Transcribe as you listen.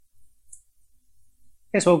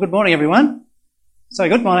Yes, well, good morning, everyone. So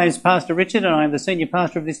good. My name is Pastor Richard, and I'm the senior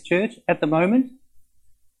pastor of this church at the moment.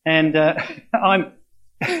 And I'm.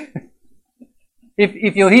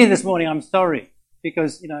 if you're here this morning, I'm sorry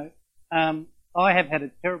because I have had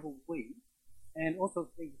a terrible week, and all sorts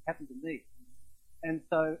of things have happened to me, and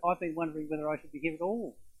so I've been wondering whether I should be here at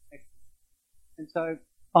all. Actually. And so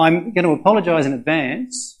I'm going to apologise in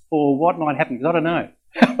advance for what might happen because I don't know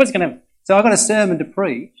what's going to happen. So I've got a sermon to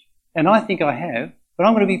preach, and I think I have. But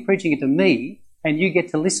I'm going to be preaching it to me, and you get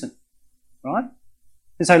to listen, right?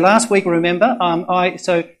 And so last week, remember,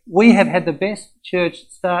 we have had the best church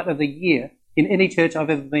start of the year in any church I've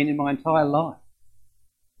ever been in my entire life.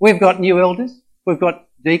 We've got new elders, we've got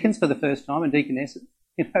deacons for the first time and deaconesses.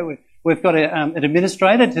 We've got an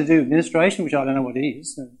administrator to do administration, which I don't know what it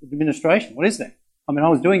is. Administration, what is that? I mean, I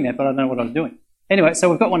was doing that, but I don't know what I was doing. Anyway, so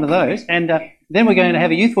we've got one of those, and then we're going to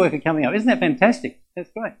have a youth worker coming up. Isn't that fantastic? That's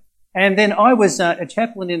great. And then I was a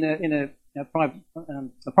chaplain in a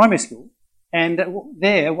primary school, and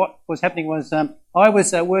there what was happening was I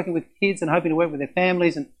was working with kids and hoping to work with their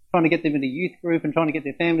families and trying to get them into youth group and trying to get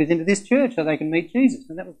their families into this church so they can meet Jesus,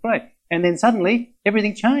 and that was great. And then suddenly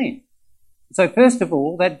everything changed. So first of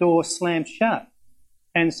all, that door slammed shut,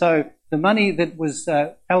 and so the money that was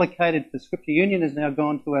allocated for Scripture Union has now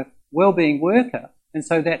gone to a wellbeing worker, and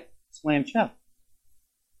so that slammed shut.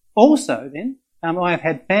 Also then, I have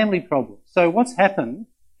had family problems. So what's happened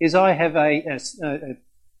is I have a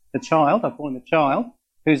child, I call him a child,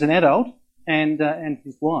 who's an adult, and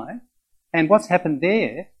his wife. And what's happened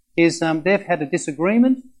there is they've had a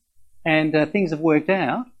disagreement, and things have worked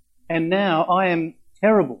out, and now I am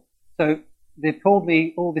terrible. So they've called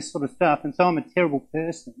me all this sort of stuff, and so I'm a terrible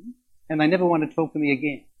person, and they never want to talk to me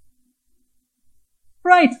again.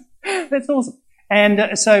 Great! That's awesome.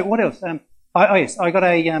 And so what else? I got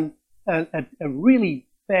a really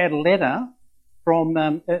bad letter from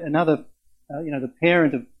another, the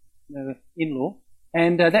parent of the in-law,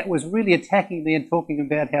 and that was really attacking me and talking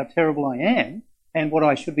about how terrible I am and what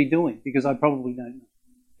I should be doing because I probably don't know.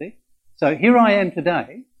 See? So here I am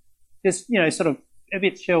today, just sort of a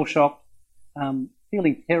bit shell-shocked,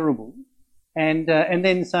 feeling terrible, and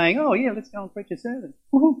then saying, "Oh yeah, let's go and preach a sermon."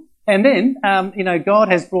 Woo-hoo. And then God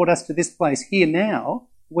has brought us to this place here now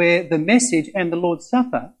where the message and the Lord's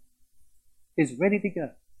Supper is ready to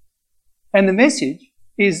go. And the message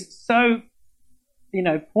is so,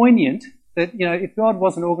 poignant that, if God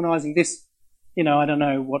wasn't organising this, I don't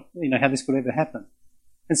know what, how this could ever happen.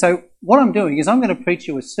 And so what I'm doing is I'm going to preach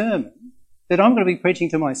you a sermon that I'm going to be preaching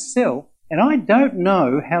to myself, and I don't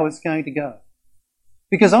know how it's going to go.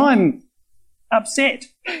 Because I'm upset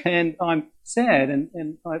and I'm sad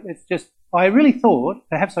and I really thought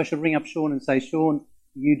perhaps I should ring up Sean and say, "Sean,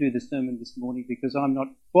 you do the sermon this morning because I'm not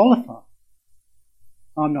qualified.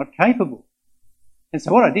 I'm not capable." And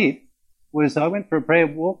so what I did was I went for a prayer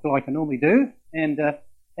walk like I normally do, and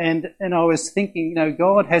I was thinking,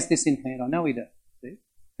 God has this in hand. I know He does. See?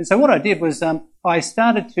 And so what I did was I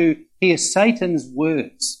started to hear Satan's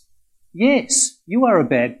words. Yes, you are a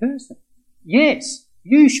bad person. Yes,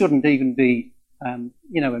 you shouldn't even be, a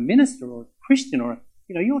minister or a Christian or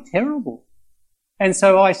you're terrible. And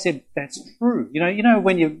so I said, that's true.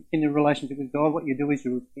 When you're in a relationship with God, what you do is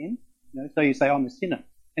you repent. So you say, "I'm a sinner."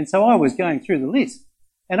 And so I was going through the list,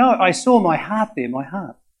 and I saw my heart there, my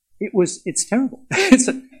heart. It's terrible.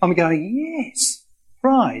 I'm going, yes,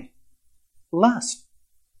 pride, lust,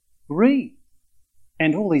 greed,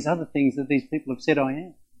 and all these other things that these people have said I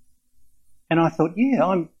am. And I thought, yeah,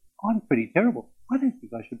 I'm pretty terrible. I don't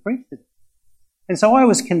think I should preach to them. And so I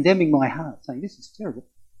was condemning my heart, saying, this is terrible.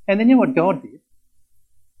 And then you know what God did?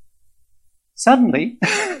 Suddenly,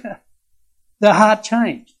 the heart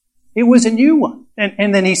changed. It was a new one.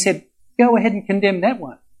 And then He said, go ahead and condemn that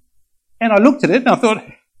one. And I looked at it and I thought,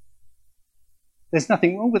 there's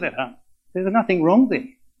nothing wrong with that heart. There's nothing wrong there.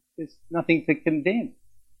 There's nothing to condemn.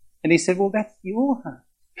 And He said, well, that's your heart.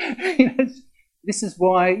 This is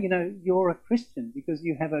why, you're a Christian, because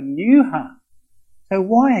you have a new heart. So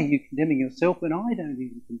why are you condemning yourself when I don't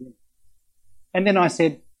even condemn? And then I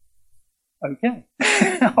said, okay,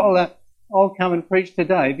 I'll come and preach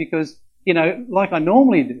today because, like I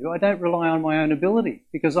normally do, I don't rely on my own ability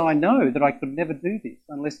because I know that I could never do this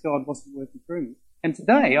unless God wasn't working through me. And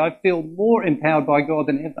today I feel more empowered by God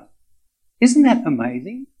than ever. Isn't that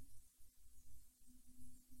amazing?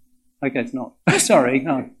 Okay, it's not. Sorry,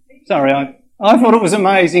 no. Sorry, I thought it was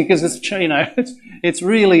amazing because it's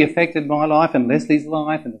really affected my life and Leslie's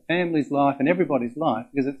life and the family's life and everybody's life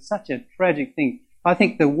because it's such a tragic thing. I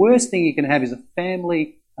think the worst thing you can have is a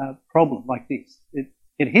family problem like this.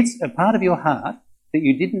 It hits a part of your heart that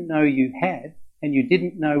you didn't know you had and you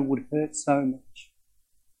didn't know would hurt so much.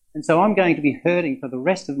 And so I'm going to be hurting for the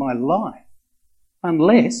rest of my life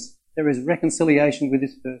unless there is reconciliation with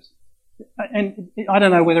this person. And I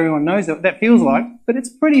don't know whether anyone knows what that feels like, but it's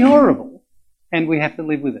pretty horrible, and we have to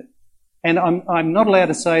live with it. And I'm not allowed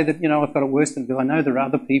to say that, I've got it worse than, because I know there are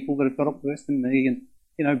other people that have got it worse than me, and,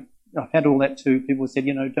 I've had all that too. People have said,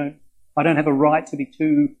 I don't have a right to be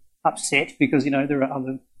too upset because, there are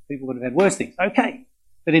other people that have had worse things. Okay.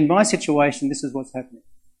 But in my situation, this is what's happening.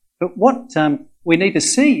 But what we need to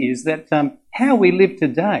see is that how we live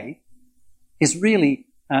today is really,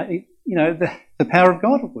 the power of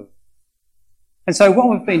God at work. And so what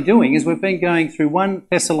we've been doing is we've been going through 1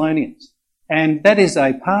 Thessalonians, and that is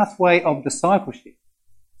a pathway of discipleship.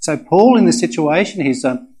 So Paul, in this situation, he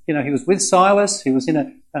was with Silas. He was in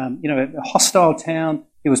a hostile town.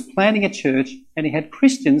 He was planting a church, and he had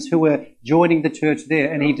Christians who were joining the church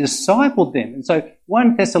there, and he discipled them. And so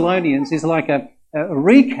 1 Thessalonians is like a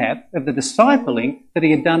recap of the discipling that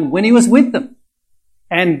he had done when he was with them.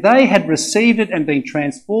 And they had received it and been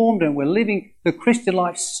transformed and were living the Christian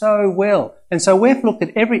life so well. And so we've looked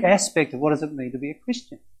at every aspect of what does it mean to be a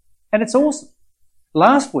Christian. And it's awesome.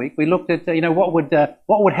 Last week we looked at, what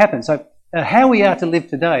would happen. So how we are to live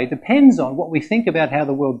today depends on what we think about how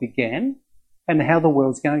the world began and how the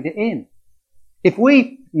world's going to end. If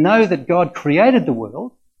we know that God created the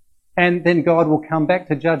world and then God will come back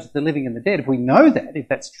to judge the living and the dead, if we know that, if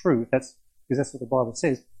that's true, because that's what the Bible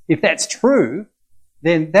says, if that's true,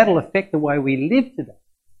 then that'll affect the way we live today.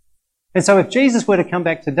 And so if Jesus were to come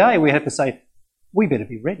back today, we have to say, we better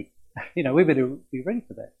be ready. We better be ready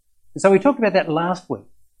for that. And so we talked about that last week.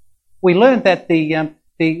 We learned that the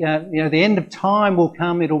end of time will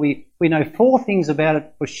come. We know 4 things about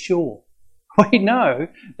it for sure. We know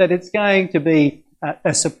that it's going to be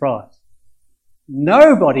a surprise.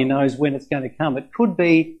 Nobody knows when it's going to come. It could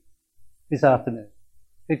be this afternoon.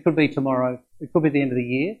 It could be tomorrow. It could be the end of the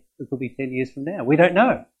year. It could be 10 years from now. We don't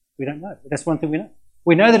know. But that's one thing we know.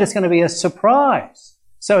 We know that it's going to be a surprise.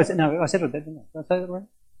 So I said it, didn't I? Did I say that right?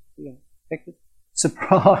 Yeah.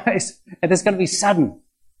 Surprise. And it's going to be sudden.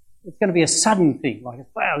 It's going to be a sudden thing. Like,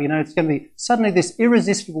 wow, it's going to be suddenly this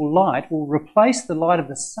irresistible light will replace the light of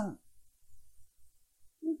the sun.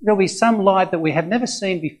 There'll be some light that we have never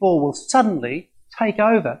seen before will suddenly take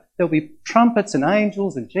over. There'll be trumpets and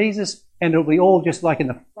angels and Jesus, and it'll be all just like in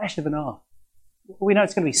the flash of an eye. We know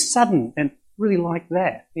it's going to be sudden and really like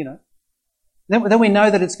that, Then we know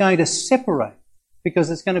that it's going to separate because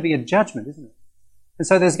it's going to be a judgment, isn't it? And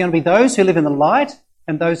so there's going to be those who live in the light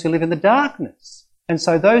and those who live in the darkness. And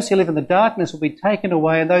so those who live in the darkness will be taken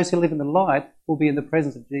away, and those who live in the light will be in the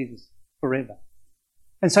presence of Jesus forever.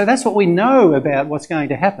 And so that's what we know about what's going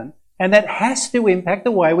to happen, and that has to impact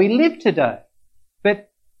the way we live today.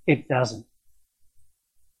 But it doesn't.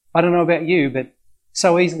 I don't know about you, but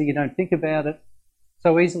so easily you don't think about it.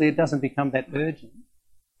 So easily it doesn't become that urgent.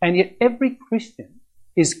 And yet every Christian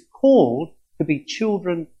is called to be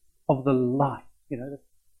children of the light.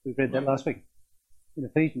 We read that last week in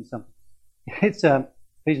Ephesians something. It's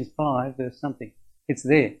Ephesians 5 verse something. It's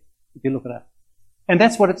there if you look it up. And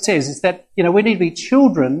that's what it says, is that, we need to be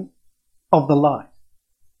children of the light.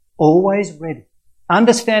 Always ready.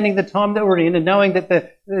 Understanding the time that we're in and knowing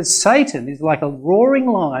that Satan is like a roaring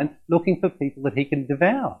lion looking for people that he can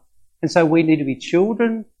devour. And so we need to be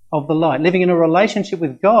children of the light, living in a relationship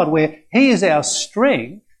with God where he is our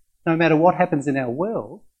strength no matter what happens in our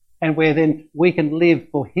world, and where then we can live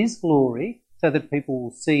for his glory so that people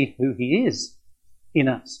will see who he is in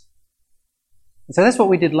us. And so that's what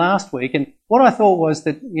we did last week. And what I thought was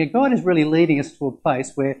that God is really leading us to a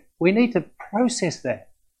place where we need to process that.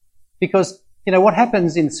 Because, what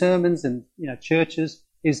happens in sermons and, churches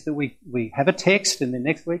is that we have a text, and then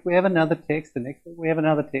next week we have another text, the next week we have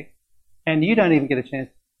another text. And you don't even get a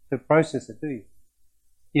chance to process it, do you?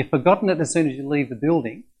 You've forgotten it as soon as you leave the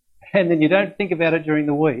building, and then you don't think about it during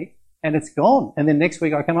the week, and it's gone. And then next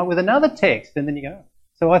week I come up with another text, and then you go.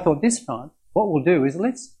 So I thought this time what we'll do is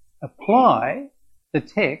let's apply the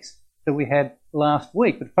text that we had last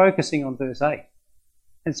week, but focusing on verse 8.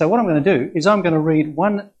 And so what I'm going to do is I'm going to read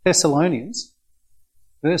 1 Thessalonians,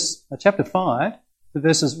 chapter 5, the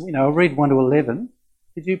verses, I'll read 1 to 11.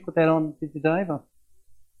 Did you put that on, did you, Dave?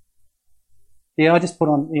 Yeah, I just put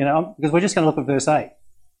on, because we're just going to look at verse 8.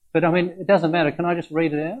 But, it doesn't matter. Can I just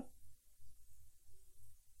read it out?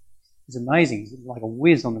 It's amazing. He's like a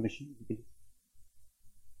whiz on the machine.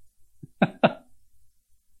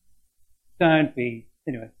 Don't be...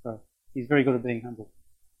 Anyway, sorry. He's very good at being humble.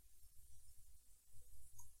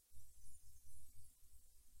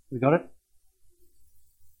 We got it?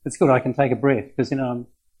 It's good I can take a breath because, I'm...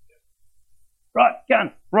 Right,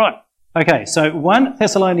 gun. Right. Okay, so 1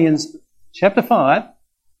 Thessalonians chapter 5,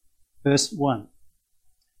 Verse 1.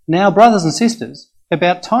 Now, brothers and sisters,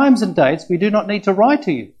 about times and dates we do not need to write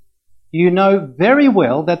to you. You know very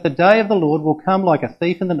well that the day of the Lord will come like a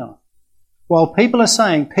thief in the night. While people are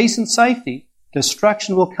saying peace and safety,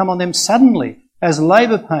 destruction will come on them suddenly as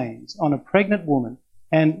labour pains on a pregnant woman,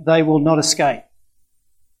 and they will not escape.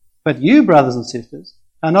 But you, brothers and sisters,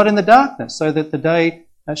 are not in the darkness, so that the day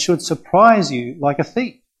should surprise you like a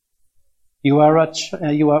thief. You are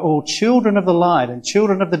all children of the light and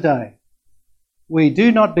children of the day. We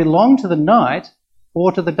do not belong to the night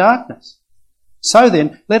or to the darkness. So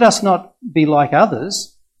then, let us not be like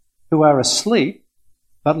others who are asleep,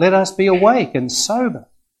 but let us be awake and sober.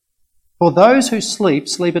 For those who sleep,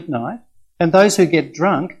 sleep at night, and those who get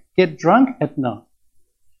drunk at night.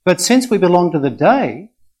 But since we belong to the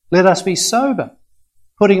day, let us be sober,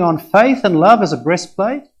 putting on faith and love as a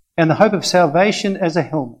breastplate, and the hope of salvation as a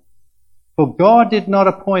helmet. For God did not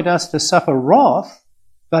appoint us to suffer wrath,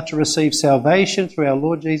 but to receive salvation through our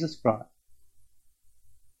Lord Jesus Christ.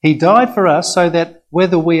 He died for us so that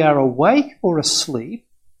whether we are awake or asleep,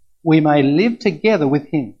 we may live together with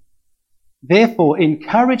him. Therefore,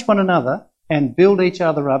 encourage one another and build each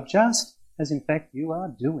other up, just as in fact you are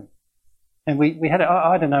doing. And we had,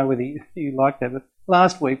 I don't know whether you liked that, but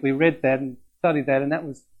last week we read that and studied that, and that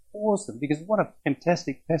was awesome, because what a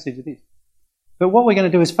fantastic passage it is. But what we're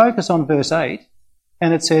going to do is focus on verse 8,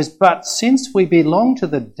 and it says, but since we belong to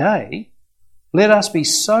the day, let us be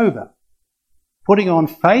sober, putting on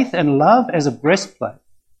faith and love as a breastplate,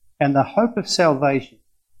 and the hope of salvation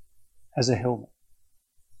as a helmet.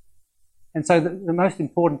 And so the most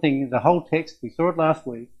important thing in the whole text, we saw it last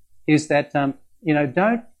week, is that,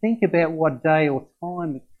 don't think about what day or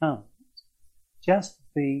time it comes. Just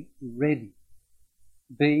be ready.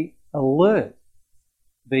 Be alert.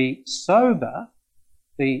 Be sober.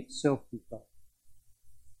 Be self-controlled.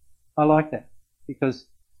 I like that, because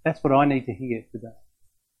that's what I need to hear today.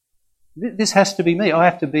 This has to be me. I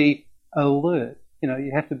have to be alert.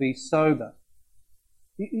 You have to be sober.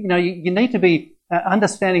 You need to be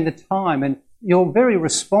understanding the time, and you're very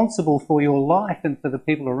responsible for your life and for the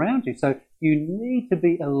people around you. So you need to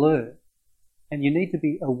be alert, and you need to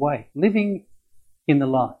be awake, living in the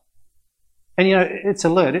light. And it's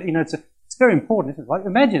alert. It's very important, isn't it? Like,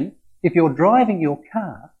 imagine if you're driving your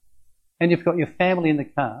car and you've got your family in the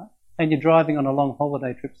car and you're driving on a long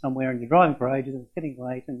holiday trip somewhere and you're driving for ages and it's getting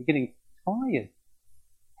late and you're getting tired.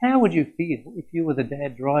 How would you feel if you were the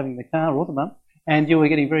dad driving the car, or the mum, and you were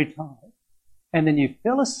getting very tired and then you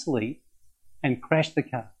fell asleep and crashed the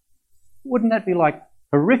car? Wouldn't that be like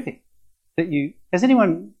horrific? Has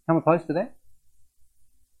anyone come close to that?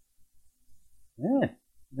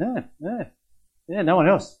 Yeah, no one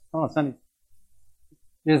else. Oh, it's only...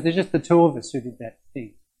 There's just the two of us who did that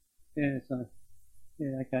thing. Yeah,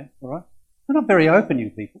 okay, all right. We're not very open, you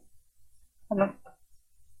people.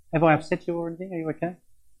 Have I upset you or anything? Are you okay?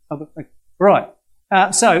 Right.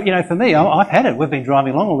 So, for me, I've had it. We've been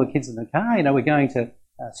driving along, all the kids in the car. We're going to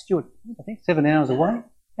Stuart, I think 7 hours away,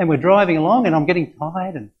 and we're driving along, and I'm getting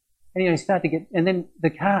tired, and you start to get, and then the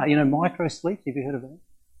car, micro sleeps. Have you heard of that?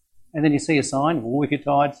 And then you see a sign, if you're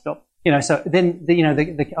tired, stop. So then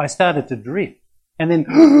I started to drift. And then,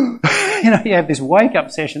 you have this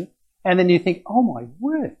wake-up session, and then you think, oh, my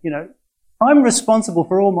word, I'm responsible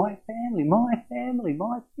for all my family,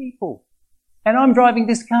 my people. And I'm driving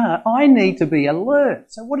this car. I need to be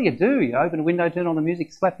alert. So what do? You open a window, turn on the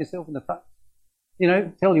music, slap yourself in the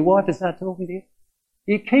face. Tell your wife to start talking to you.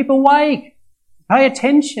 You keep awake. Pay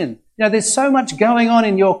attention. There's so much going on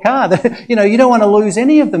in your car that, you don't want to lose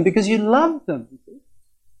any of them because you love them.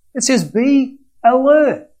 It says be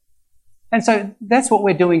alert. And so that's what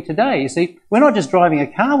we're doing today. You see, we're not just driving a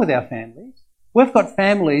car with our families. We've got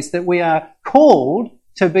families that we are called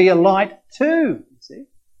to be a light to, you see.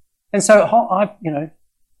 And so I'm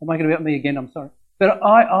making it about me again, I'm sorry. But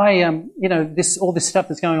all this stuff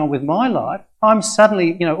that's going on with my life, I'm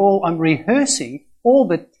suddenly, I'm rehearsing all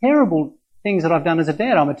the terrible things that I've done as a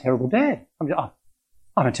dad. I'm a terrible dad.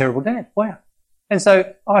 I'm a terrible dad. Wow. And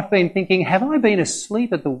so I've been thinking, have I been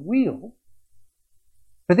asleep at the wheel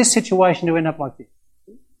for this situation to end up like this?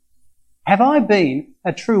 Have I been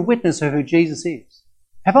a true witness of who Jesus is?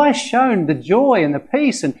 Have I shown the joy and the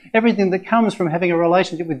peace and everything that comes from having a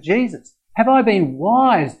relationship with Jesus? Have I been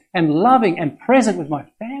wise and loving and present with my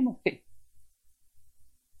family?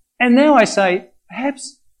 And now I say,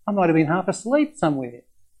 perhaps I might have been half asleep somewhere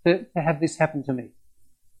to have this happen to me.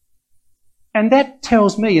 And that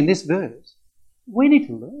tells me in this verse, we need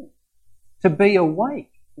to learn to be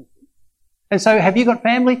awake. And so have you got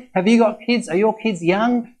family? Have you got kids? Are your kids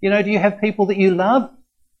young? Do you have people that you love?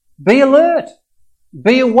 Be alert.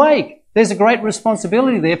 Be awake. There's a great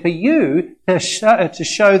responsibility there for you to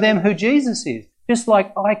show them who Jesus is. Just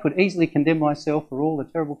like I could easily condemn myself for all the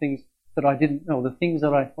terrible things that I didn't, or the things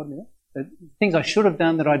that the things I should have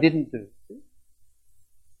done that I didn't do.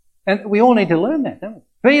 And we all need to learn that, don't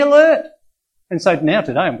we? Be alert. And so now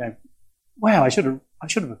today I'm going, wow, I should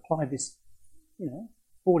have applied this,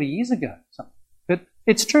 40 years ago. But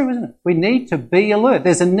it's true, isn't it? We need to be alert.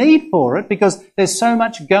 There's a need for it because there's so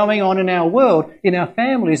much going on in our world, in our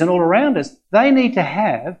families and all around us. They need to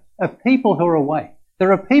have a people who are awake.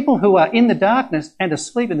 There are people who are in the darkness and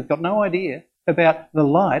asleep and they've got no idea about the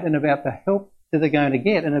light and about the help that they're going to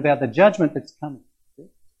get and about the judgment that's coming.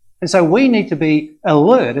 And so we need to be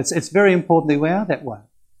alert. It's very important that we are that way.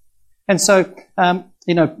 And so,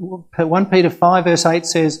 1 Peter 5 verse 8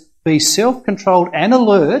 says, be self-controlled and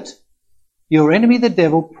alert. Your enemy, the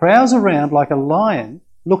devil, prowls around like a lion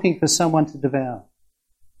looking for someone to devour.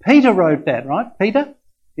 Peter wrote that, right? Peter?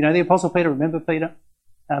 The Apostle Peter, remember Peter?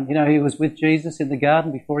 He was with Jesus in the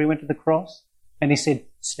garden before he went to the cross. And he said,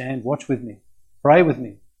 stand, watch with me, pray with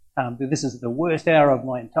me. This is the worst hour of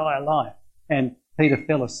my entire life. And Peter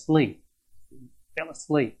fell asleep.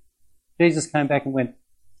 Jesus came back and went,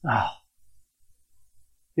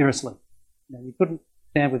 you're asleep. You couldn't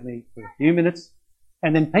stand with me for a few minutes.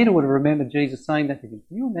 And then Peter would have remembered Jesus saying that to him.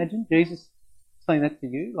 Can you imagine Jesus saying that to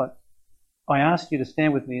you? Like, I asked you to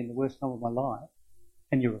stand with me in the worst time of my life,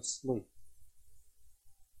 and you're asleep.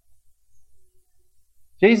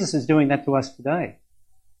 Jesus is doing that to us today,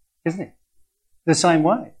 isn't he? The same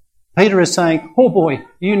way. Peter is saying, oh boy,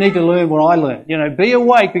 you need to learn what I learned. Be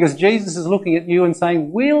awake because Jesus is looking at you and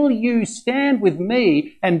saying, will you stand with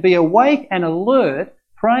me and be awake and alert,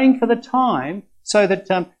 praying for the time so that,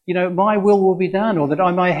 my will be done or that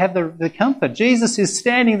I may have the comfort. Jesus is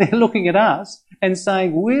standing there looking at us and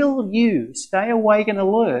saying, will you stay awake and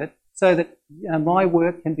alert so that my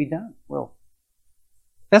work can be done? Well,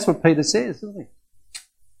 that's what Peter says, doesn't he?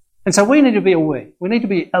 And so we need to be awake. We need to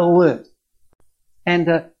be alert. And,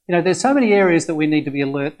 there's so many areas that we need to be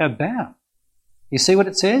alert about. You see what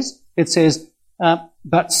it says? It says,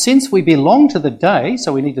 but since we belong to the day,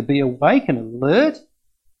 so we need to be awake and alert,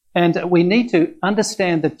 and we need to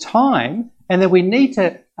understand the time, and then we need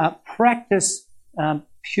to practice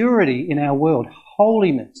purity in our world,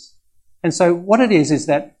 holiness. And so what it is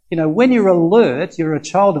that, when you're alert, you're a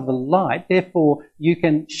child of the light, therefore you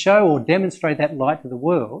can show or demonstrate that light to the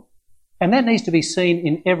world, and that needs to be seen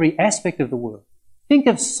in every aspect of the world. Think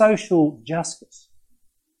of social justice.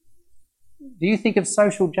 Do you think of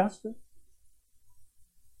social justice?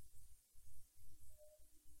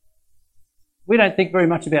 We don't think very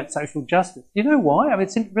much about social justice. Do you know why?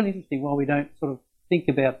 It's really interesting why we don't sort of think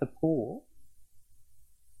about the poor.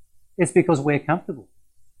 It's because we're comfortable.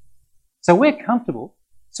 So we're comfortable.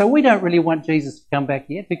 So we don't really want Jesus to come back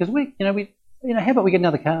yet because how about we get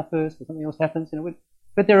another car first or something else happens?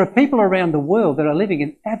 But there are people around the world that are living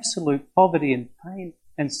in absolute poverty and pain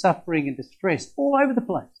and suffering and distress all over the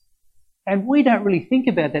place. And we don't really think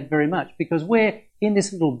about that very much because we're in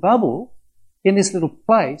this little bubble, in this little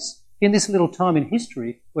place, in this little time in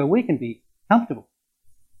history where we can be comfortable.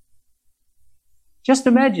 Just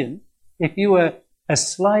imagine if you were a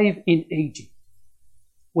slave in Egypt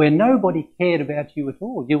where nobody cared about you at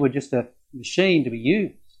all. You were just a machine to be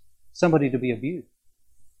used, somebody to be abused.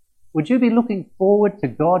 Would you be looking forward to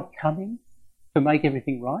God coming to make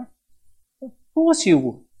everything right? Of course you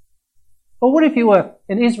would. Or what if you were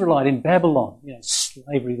an Israelite in Babylon,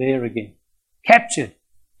 slavery there again, captured,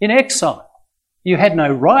 in exile? You had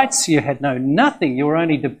no rights, you had no nothing, you were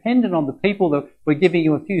only dependent on the people that were giving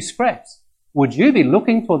you a few scraps. Would you be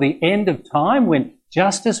looking for the end of time when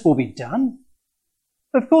justice will be done?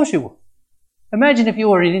 Of course you would. Imagine if you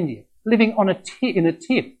were in India, living on in a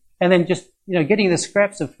tip, and then just, getting the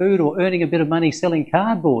scraps of food or earning a bit of money selling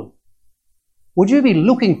cardboard. Would you be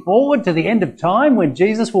looking forward to the end of time when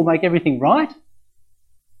Jesus will make everything right?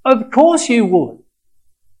 Of course you would.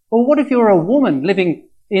 Or what if you're a woman living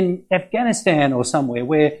in Afghanistan or somewhere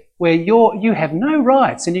where you have no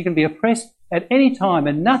rights and you can be oppressed at any time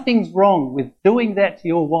and nothing's wrong with doing that to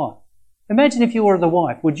your wife? Imagine if you were the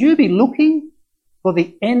wife. Would you be looking for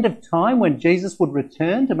the end of time when Jesus would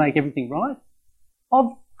return to make everything right?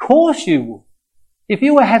 Of course you would. If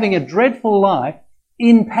you were having a dreadful life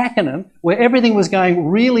in Pakenham where everything was going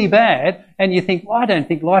really bad and you think, I don't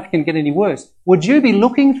think life can get any worse, would you be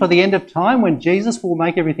looking for the end of time when Jesus will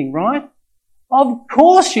make everything right? Of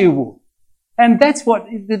course you would. And that's what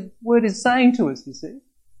the word is saying to us, you see.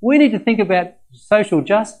 We need to think about social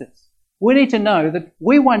justice. We need to know that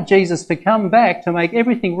we want Jesus to come back to make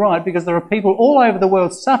everything right because there are people all over the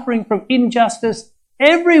world suffering from injustice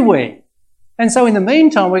everywhere. And so in the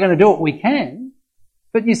meantime, we're going to do what we can.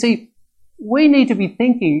 But you see, we need to be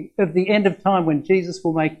thinking of the end of time when Jesus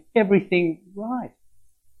will make everything right.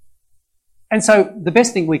 And so the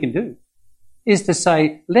best thing we can do is to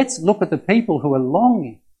say, let's look at the people who are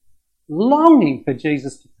longing for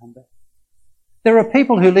Jesus to come back. There are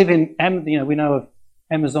people who live in, we know of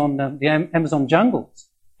Amazon, the Amazon jungles,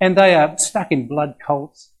 and they are stuck in blood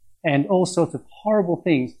cults and all sorts of horrible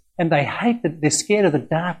things, and they hate that, they're scared of the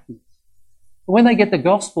darkness. But when they get the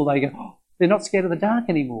gospel, they go, oh, they're not scared of the dark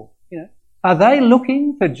anymore. Are they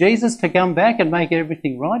looking for Jesus to come back and make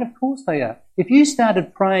everything right? Of course they are. If you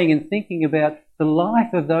started praying and thinking about the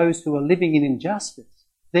life of those who are living in injustice,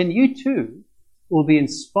 then you too will be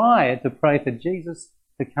inspired to pray for Jesus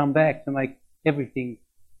to come back to make everything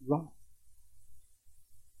right.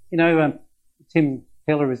 Tim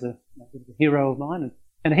Keller is a hero of mine,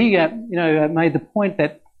 and he, made the point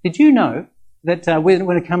that, did you know that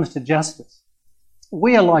when it comes to justice,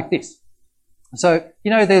 we are like this? So,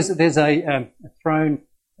 there's a throne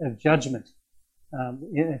of judgment,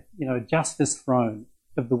 a justice throne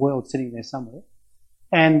of the world sitting there somewhere.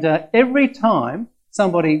 And every time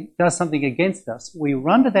somebody does something against us, we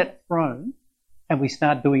run to that throne and we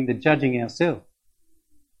start doing the judging ourselves.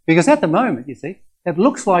 Because at the moment, you see, it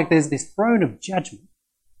looks like there's this throne of judgment,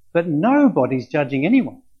 but nobody's judging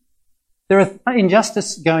anyone. There are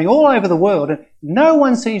injustice going all over the world and no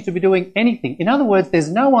one seems to be doing anything. In other words, there's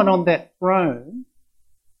no one on that throne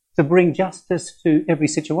to bring justice to every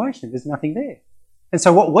situation. There's nothing there. And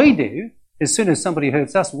so what we do, as soon as somebody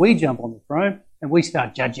hurts us, we jump on the throne and we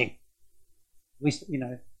start judging.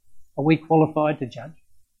 Are we qualified to judge?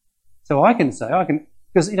 So I can say,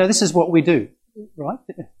 because, this is what we do, right?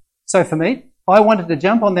 So for me, I wanted to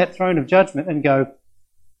jump on that throne of judgment and go,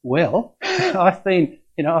 well, I've been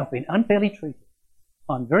unfairly treated.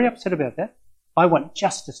 I'm very upset about that. I want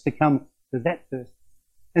justice to come to that person.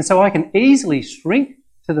 And so I can easily shrink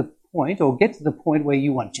to the point or get to the point where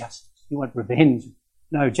you want justice. You want revenge.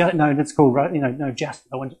 No, it's called, no justice.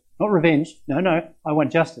 I want, not revenge. No, I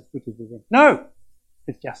want justice, which is revenge. No,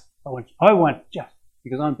 it's justice. I want justice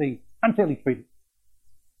because I'm being unfairly treated.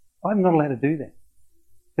 I'm not allowed to do that.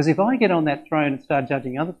 Because if I get on that throne and start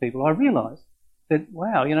judging other people, I realise that,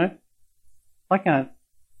 wow,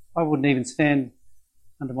 I wouldn't even stand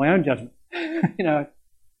under my own judgment.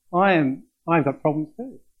 I've got problems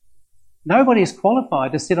too. Nobody is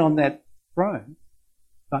qualified to sit on that throne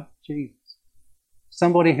but Jesus.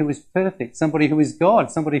 Somebody who is perfect, somebody who is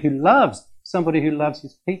God, somebody who loves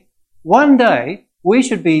his people. One day, we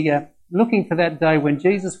should be looking for that day when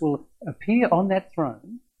Jesus will appear on that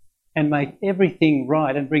throne and make everything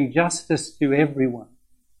right and bring justice to everyone.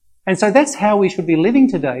 And so that's how we should be living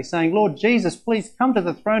today, saying, Lord Jesus, please come to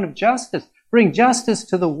the throne of justice. Bring justice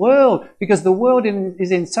to the world because the world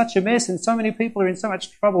is in such a mess and so many people are in so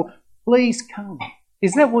much trouble. Please come.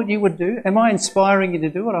 Is that what you would do? Am I inspiring you to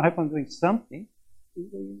do it? I hope I'm doing something.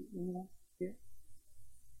 Yeah.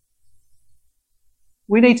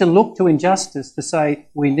 We need to look to injustice to say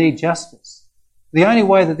we need justice. The only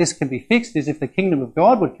way that this can be fixed is if the kingdom of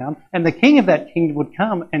God would come and the king of that kingdom would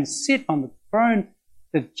come and sit on the throne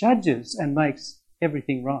that judges and makes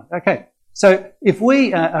everything right. Okay, so if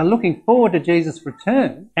we are looking forward to Jesus'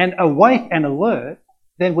 return and awake and alert,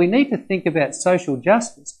 then we need to think about social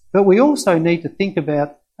justice, but we also need to think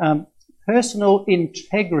about personal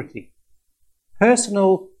integrity.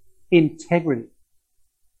 Personal integrity.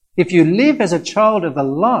 If you live as a child of the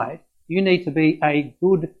light, you need to be a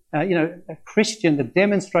good, a Christian that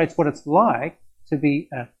demonstrates what it's like to be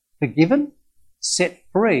forgiven, set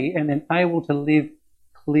free, and then able to live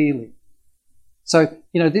clearly. So,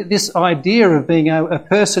 this idea of being a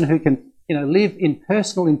person who can, live in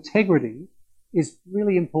personal integrity is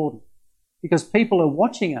really important because people are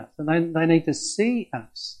watching us and they need to see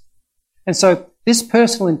us. And so this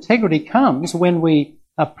personal integrity comes when we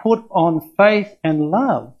are put on faith and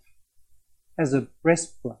love as a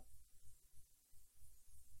breastplate.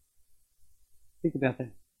 Think about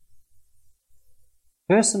that.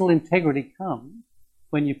 Personal integrity comes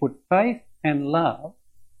when you put faith and love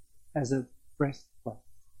as a breastplate.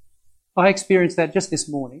 I experienced that just this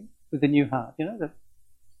morning with the new heart. The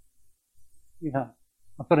new heart.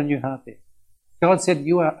 I've got a new heart there. God said,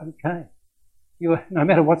 you are okay. No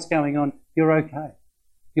matter what's going on, you're okay.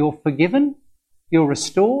 You're forgiven. You're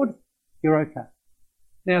restored. You're okay.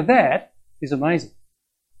 Now that is amazing.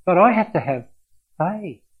 But I have to have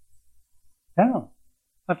faith. How?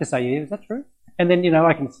 I have to say, yeah, is that true? And then,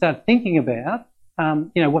 I can start thinking about,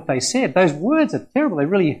 what they said. Those words are terrible. They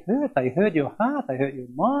really hurt. They hurt your heart. They hurt your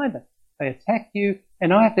mind. They attack you.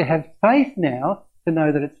 And I have to have faith now to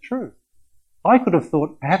know that it's true. I could have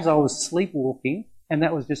thought perhaps I was sleepwalking and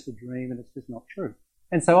that was just a dream and it's just not true.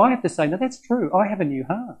 And so I have to say, no, that's true. I have a new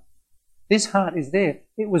heart. This heart is there.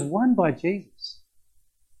 It was won by Jesus.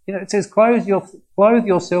 You know, it says, clothe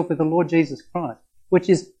yourself with the Lord Jesus Christ, which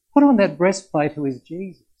is put on that breastplate who is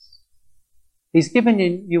Jesus. He's given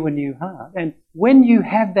you a new heart. And when you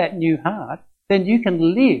have that new heart, then you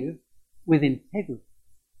can live with integrity.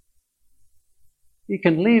 You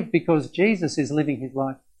can live because Jesus is living his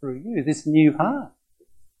life through you, this new heart.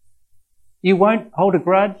 You won't hold a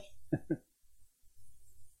grudge.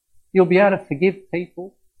 You'll be able to forgive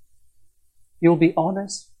people. You'll be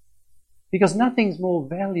honest. Because nothing's more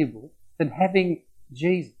valuable than having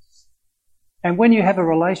Jesus. And when you have a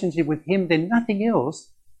relationship with him, then nothing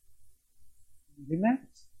else really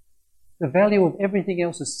matters. The value of everything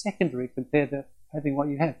else is secondary compared to having what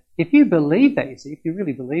you have. If you believe that, you see, if you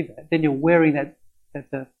really believe that, then you're wearing that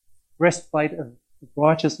breastplate of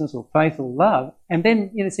righteousness or faith or love, and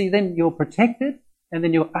then, you know, see, then you're protected, and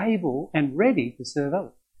then you're able and ready to serve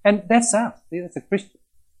others. And that's us. See, that's a Christian.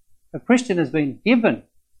 A Christian has been given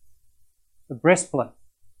the breastplate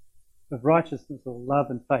of righteousness or love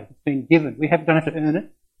and faith. It's been given. Don't have to earn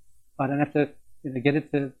it. I don't have to, you know, get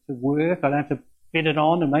it to work. I don't have to fit it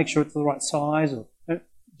on and make sure it's the right size.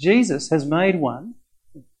 Jesus has made one.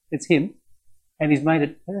 It's him, and he's made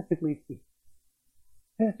it perfectly fit.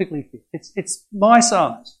 Perfectly fit. It's my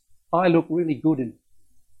size. I look really good in it.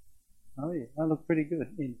 Oh yeah, I look pretty good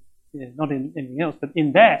not in anything else, but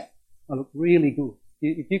in that I look really good.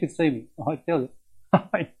 If you could see me, I tell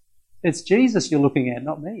you, it's Jesus you're looking at,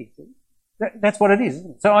 not me. That's what it is,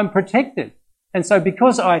 isn't it? So I'm protected. And so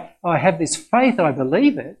because I have this faith, I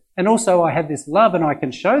believe it, and also I have this love and I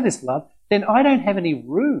can show this love, then I don't have any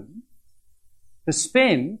room to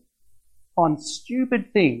spend on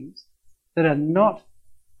stupid things that are not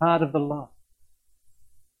part of the life.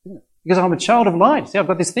 Because I'm a child of light. See, I've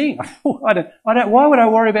got this thing. Why would I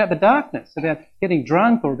worry about the darkness, about getting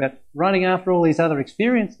drunk or about running after all these other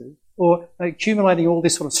experiences or accumulating all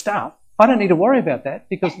this sort of stuff? I don't need to worry about that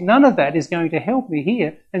because none of that is going to help me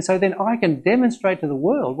here. And so then I can demonstrate to the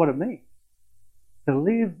world what it means to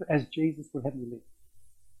live as Jesus would have me live.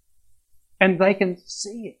 And they can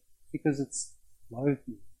see it because it's clothed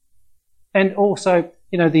me. And also,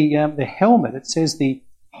 you know, the helmet, it says the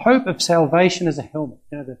hope of salvation is a helmet.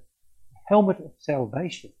 You know, the helmet of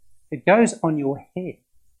salvation. It goes on your head.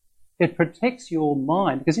 It protects your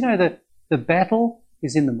mind. Because you know that the battle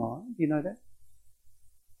is in the mind. You know that?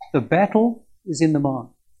 The battle is in the mind.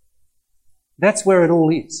 That's where it all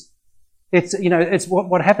is. It's, you know, it's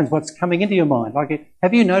what happens, what's coming into your mind. Like,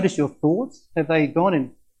 have you noticed your thoughts? Have they gone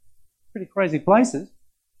in pretty crazy places?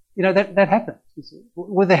 You know, that happens. You see.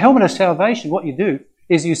 With the helmet of salvation, what you do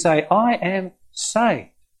is you say, I am saved.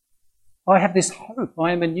 I have this hope.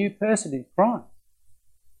 I am a new person in Christ.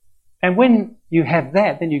 And when you have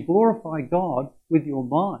that, then you glorify God with your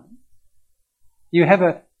mind. You have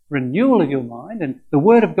a renewal of your mind, and the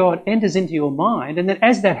Word of God enters into your mind. And then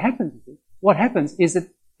as that happens, what happens is that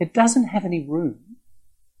it doesn't have any room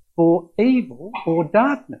for evil or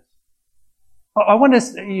darkness. I want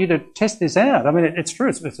you to test this out. I mean, it's true.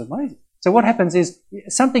 It's amazing. So what happens is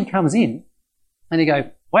something comes in and you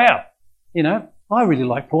go, wow, you know, I really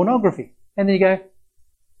like pornography. And then you go,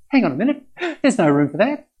 hang on a minute, there's no room for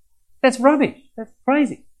that. That's rubbish. That's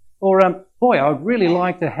crazy. Or, boy, I would really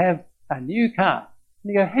like to have a new car.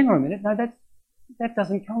 And you go, hang on a minute, no, that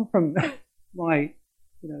doesn't come from my,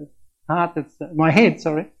 you know, heart my head,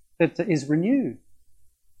 that is renewed.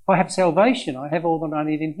 I have salvation. I have all that I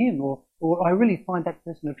need in him. Or I really find that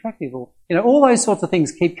person attractive. Or, you know, all those sorts of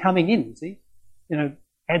things keep coming in, you see. You know,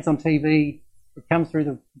 ads on TV, it comes through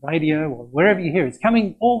the radio or wherever you hear it. It's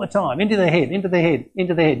coming all the time, into the head.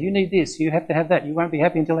 You need this, you have to have that. You won't be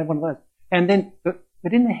happy until you have one of those. And then,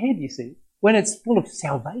 but in the head, you see, when it's full of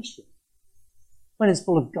salvation, when it's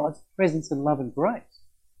full of God's presence and love and grace,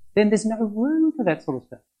 then there's no room for that sort of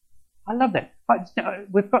stuff. I love that.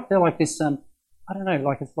 We've got there like this, I don't know,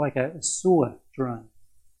 like it's like a sewer drain.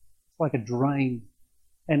 It's like a drain.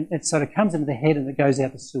 And it sort of comes into the head and it goes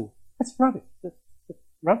out the sewer. That's rubbish. That's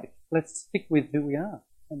rubbish. Let's stick with who we are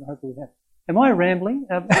and the hope we have. Am I rambling?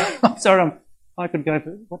 I'm sorry, I could go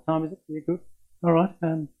for, what time is it? Yeah, good. All right.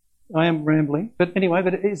 I am rambling. But anyway,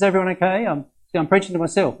 is everyone okay? I'm preaching to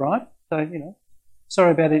myself, right? So, you know,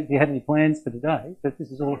 sorry about it if you had any plans for today, but this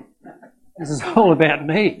is all about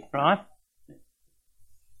me, right?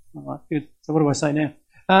 All right, good. So what do I say now?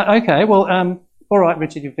 Okay, well, all right,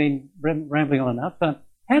 Richard, you've been rambling on enough.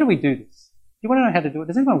 How do we do this? Do you want to know how to do it?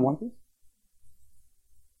 Does anyone want this?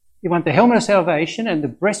 You want the helmet of salvation and the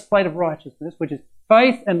breastplate of righteousness, which is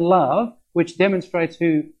faith and love, which demonstrates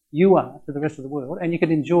who you are to the rest of the world, and you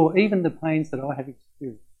can endure even the pains that I have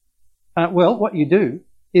experienced. Well, what you do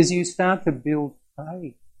is you start to build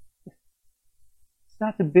faith.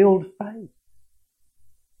 Start to build faith.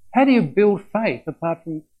 How do you build faith apart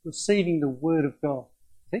from receiving the Word of God?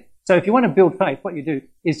 See? So if you want to build faith, what you do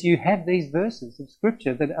is you have these verses of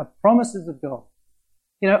Scripture that are promises of God.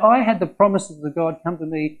 You know, I had the promises of God come to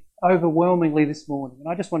me overwhelmingly this morning,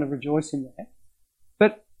 and I just want to rejoice in that.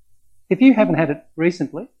 But if you haven't had it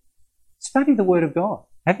recently, study the Word of God.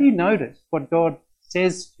 Have you noticed what God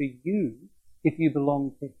says to you if you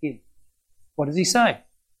belong to Him? What does He say?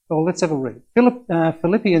 Well, let's have a read.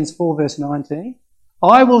 Philippians 4 verse 19.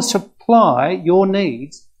 I will supply your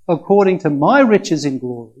needs according to my riches in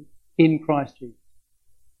glory in Christ Jesus.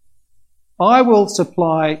 I will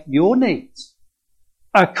supply your needs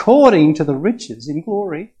according to the riches in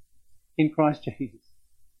glory in Christ Jesus.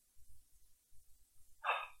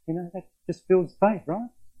 You know, that just builds faith, right?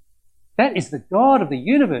 That is the God of the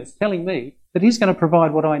universe telling me that He's going to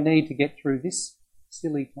provide what I need to get through this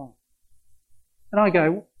silly time. And I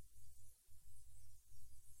go,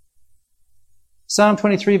 Psalm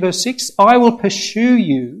 23 verse 6, I will pursue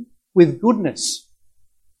you with goodness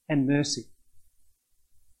and mercy.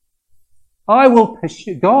 I will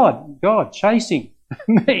pursue, God chasing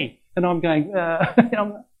me. And I'm going,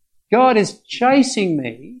 God is chasing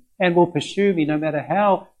me and will pursue me no matter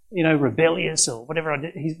how, rebellious or whatever I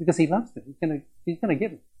do. Because He loves me. He's going to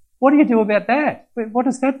get me. What do you do about that? What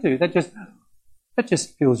does that do? That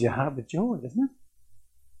just fills your heart with joy, doesn't it?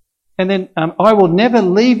 And then, I will never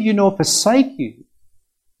leave you nor forsake you.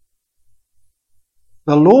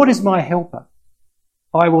 The Lord is my helper.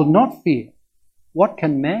 I will not fear. What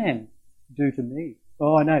can man do to me?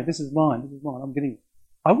 Oh, I know. This is mine. I'm getting it.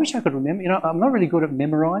 I wish I could remember. I'm not really good at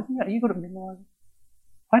memorising. Are you good at memorising?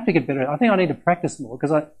 I have to get better. I think I need to practice more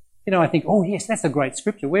because I think, oh yes, that's a great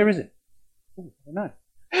scripture. Where is it? Oh, I don't know.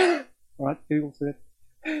 All right, Google search.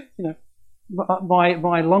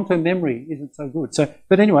 My long-term memory isn't so good.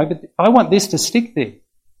 But I want this to stick there.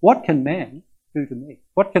 What can man do to me?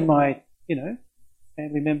 What can my,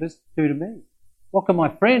 family members do to me? What can my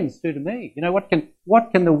friends do to me? What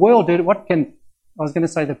can the world do? I was going to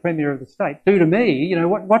say the Premier of the state do to me?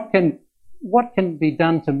 What can be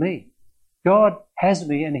done to me? God has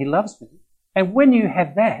me and He loves me. And when you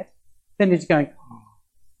have that, then it's going, oh,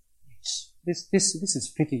 this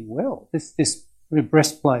is fitting well. This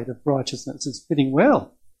breastplate of righteousness is fitting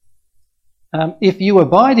well. If you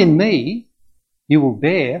abide in me, you will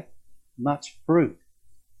bear much fruit.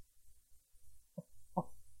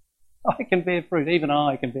 I can bear fruit. Even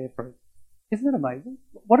I can bear fruit. Isn't that amazing?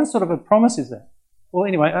 What a sort of a promise is that? Well,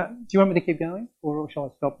 anyway, do you want me to keep going? Or shall I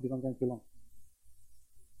stop because I'm going too long?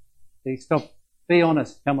 Please stop. Be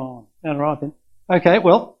honest. Come on. All right then. Okay,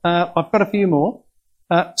 well, I've got a few more.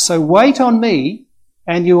 So wait on me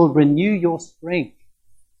and you will renew your strength.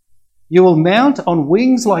 You will mount on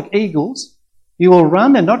wings like eagles. You will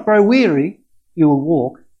run and not grow weary. You will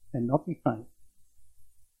walk and not be faint.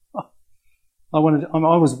 I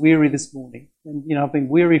was weary this morning, and I've been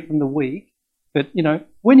weary from the week. But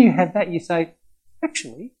when you have that, you say,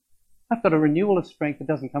 actually, I've got a renewal of strength that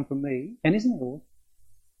doesn't come from me, and isn't it all?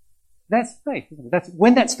 That's faith, isn't it? That's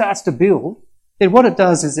when that starts to build. Then what it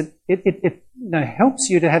does is it helps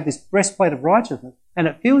you to have this breastplate of righteousness, and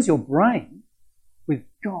it fills your brain with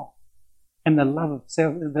God and the love of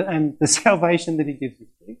and the salvation that He gives you.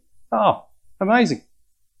 See? Oh, amazing!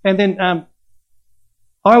 And then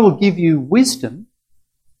I will give you wisdom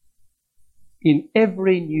in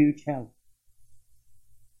every new challenge.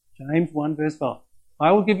 James 1 verse 5.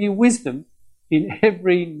 I will give you wisdom in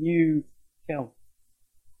every new challenge.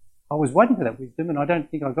 I was waiting for that wisdom, and I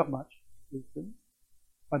don't think I got much wisdom.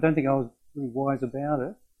 I don't think I was really wise about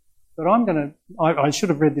it. But I should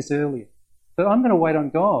have read this earlier. But I'm going to wait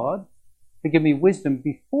on God to give me wisdom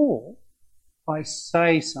before I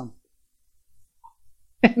say something.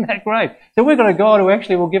 Isn't that great? So we've got a God who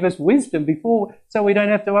actually will give us wisdom before, so we don't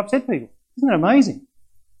have to upset people. Isn't that amazing?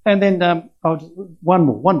 And then one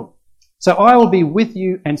more. So I will be with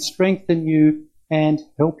you and strengthen you and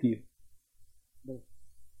help you.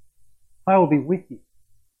 I will be with you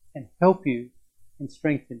and help you and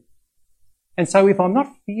strengthen you. And so if I'm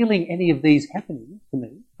not feeling any of these happening to me,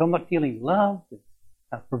 if I'm not feeling loved,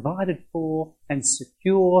 provided for and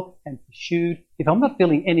secure and pursued, if I'm not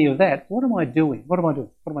feeling any of that, what am I doing? What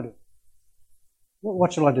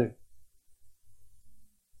should I do?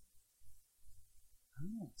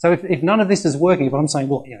 So if none of this is working, if I'm saying,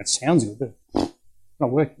 well, it sounds good, but it's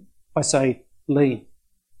not working, I say lean.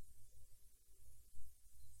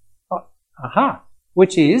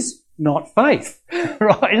 Which is not faith,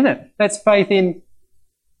 right, isn't it? That's faith in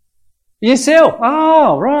Yourself.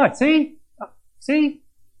 Oh, right. See?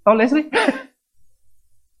 Oh, Leslie?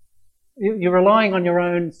 You're relying on your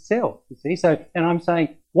own self, you see. So, and I'm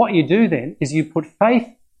saying what you do then is you put faith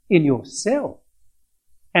in yourself.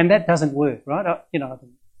 And that doesn't work, right?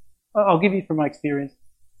 I'll give you from my experience.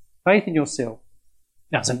 Faith in yourself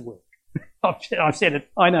doesn't work. I've said it.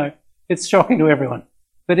 I know. It's shocking to everyone.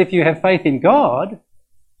 But if you have faith in God,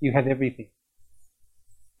 you have everything.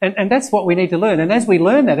 And that's what we need to learn. And as we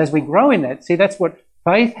learn that, as we grow in that, see, that's what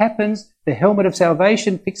faith happens. The helmet of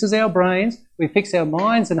salvation fixes our brains. We fix our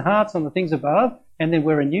minds and hearts on the things above. And then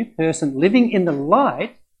we're a new person living in the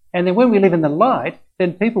light. And then when we live in the light,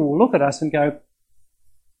 then people will look at us and go,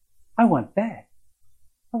 I want that.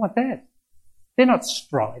 I want that. They're not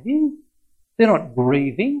striving. They're not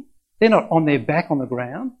grieving. They're not on their back on the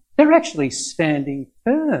ground. They're actually standing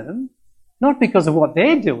firm, not because of what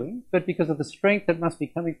they're doing, but because of the strength that must be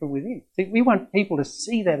coming from within. See, we want people to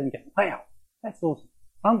see that and go, wow, that's awesome.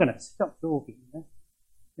 I'm going to stop talking. You know?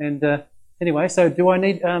 And anyway, so do I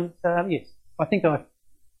need, yes, I think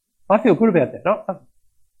I feel good about that.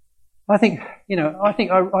 I think,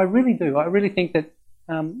 I really do. I really think that,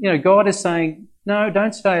 God is saying, no,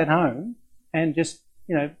 don't stay at home and just,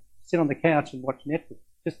 sit on the couch and watch Netflix.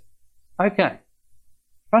 Just, okay,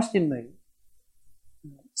 trust in me,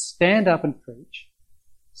 stand up and preach,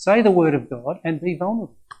 say the word of God and be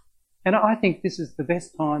vulnerable. And I think this is the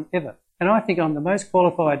best time ever. And I think I'm the most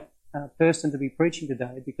qualified person to be preaching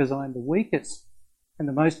today because I'm the weakest and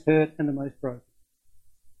the most hurt and the most broken.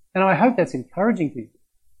 And I hope that's encouraging to you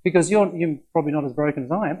because you're probably not as broken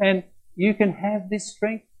as I am and you can have this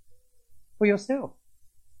strength for yourself.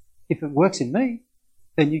 If it works in me,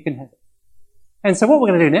 then you can have it. And so what we're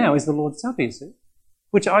going to do now is the Lord's Supper, you see,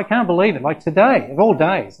 which I can't believe it. Like today, of all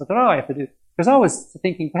days, I thought, I have to do it. Because I was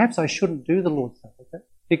thinking perhaps I shouldn't do the Lord's Supper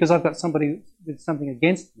because I've got somebody with something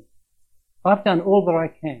against me. I've done all that I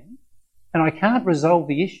can and I can't resolve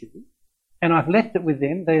the issue and I've left it with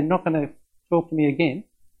them. They're not going to talk to me again.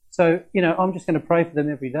 So, I'm just going to pray for them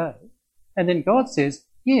every day. And then God says,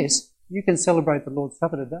 yes, you can celebrate the Lord's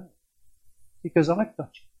Supper today because I've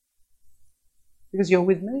got you. Because you're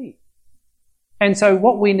with me. And so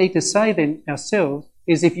what we need to say then ourselves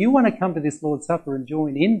is if you want to come to this Lord's Supper and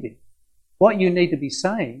join in this, what you need to be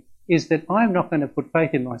saying is that I'm not going to put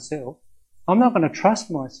faith in myself. I'm not going to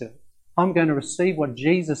trust myself. I'm going to receive what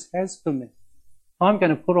Jesus has for me. I'm going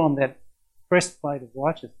to put on that breastplate of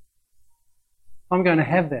righteousness. I'm going to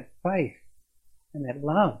have that faith and that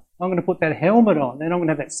love. I'm going to put that helmet on and I'm going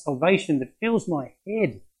to have that salvation that fills my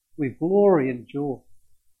head with glory and joy.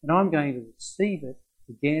 And I'm going to receive it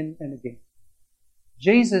again and again.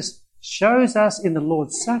 Jesus shows us in the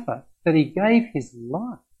Lord's Supper that he gave his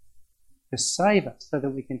life to save us so that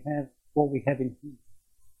we can have what we have in him.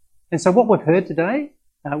 And so what we've heard today,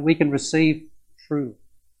 we can receive truly.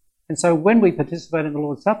 And so when we participate in the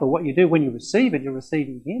Lord's Supper, what you do when you receive it, you're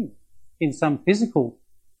receiving him in some physical,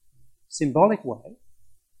 symbolic way,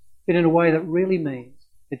 but in a way that really means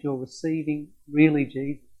that you're receiving really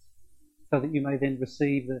Jesus so that you may then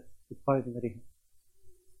receive the clothing that he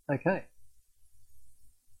has. Okay.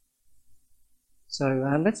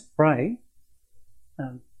 So let's pray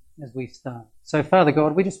as we start. So Father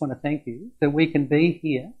God, we just want to thank you that we can be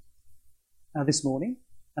here this morning.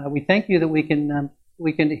 We thank you that we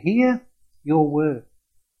can hear your word.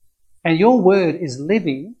 And your word is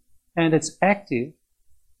living and it's active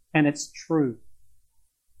and it's true.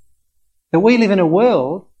 That we live in a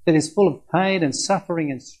world that is full of pain and suffering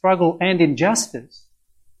and struggle and injustice.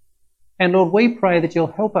 And Lord, we pray that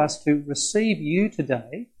you'll help us to receive you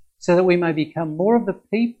today so that we may become more of the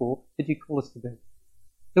people that you call us to be.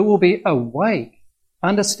 That we'll be awake,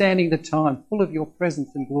 understanding the time, full of your presence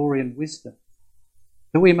and glory and wisdom.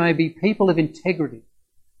 That we may be people of integrity.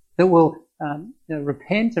 That will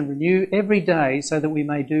repent and renew every day so that we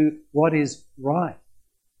may do what is right.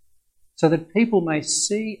 So that people may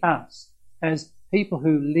see us as people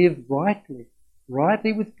who live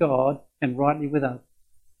rightly with God and rightly with others.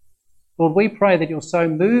 Lord, we pray that you'll so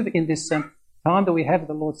move in this time that we have at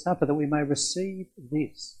the Lord's Supper that we may receive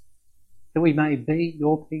this, that we may be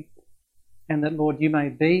your people, and that, Lord, you may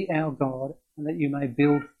be our God and that you may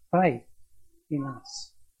build faith in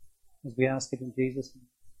us as we ask it in Jesus'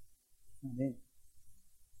 name. Amen.